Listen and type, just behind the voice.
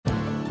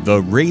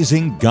The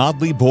Raising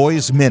Godly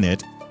Boys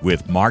Minute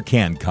with Mark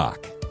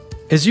Hancock.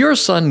 Is your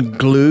son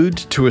glued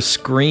to a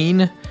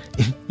screen?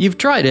 You've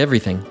tried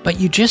everything, but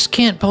you just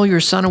can't pull your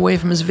son away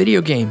from his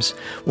video games.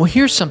 Well,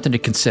 here's something to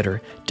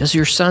consider. Does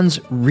your son's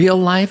real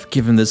life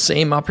give him the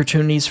same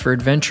opportunities for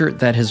adventure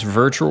that his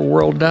virtual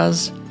world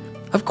does?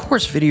 Of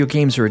course, video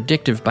games are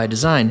addictive by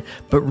design,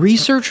 but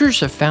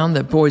researchers have found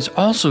that boys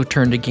also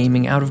turn to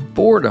gaming out of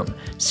boredom,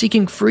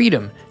 seeking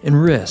freedom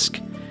and risk.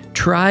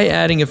 Try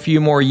adding a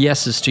few more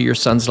yeses to your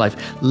son's life.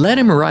 Let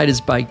him ride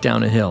his bike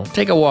down a hill,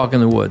 take a walk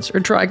in the woods, or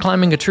try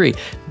climbing a tree.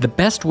 The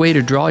best way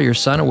to draw your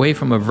son away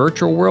from a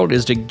virtual world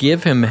is to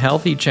give him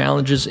healthy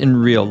challenges in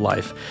real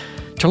life.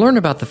 To learn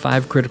about the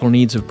 5 critical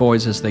needs of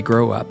boys as they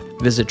grow up,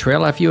 visit Trail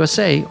Life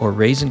USA or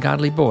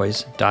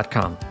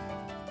RaisingGodlyBoys.com.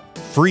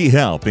 Free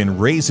help in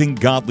raising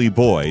godly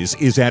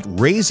boys is at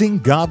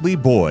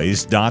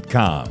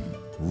RaisingGodlyBoys.com.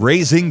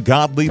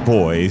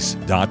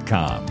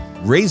 RaisingGodlyBoys.com.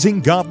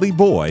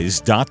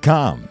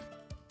 RaisingGodlyBoys.com.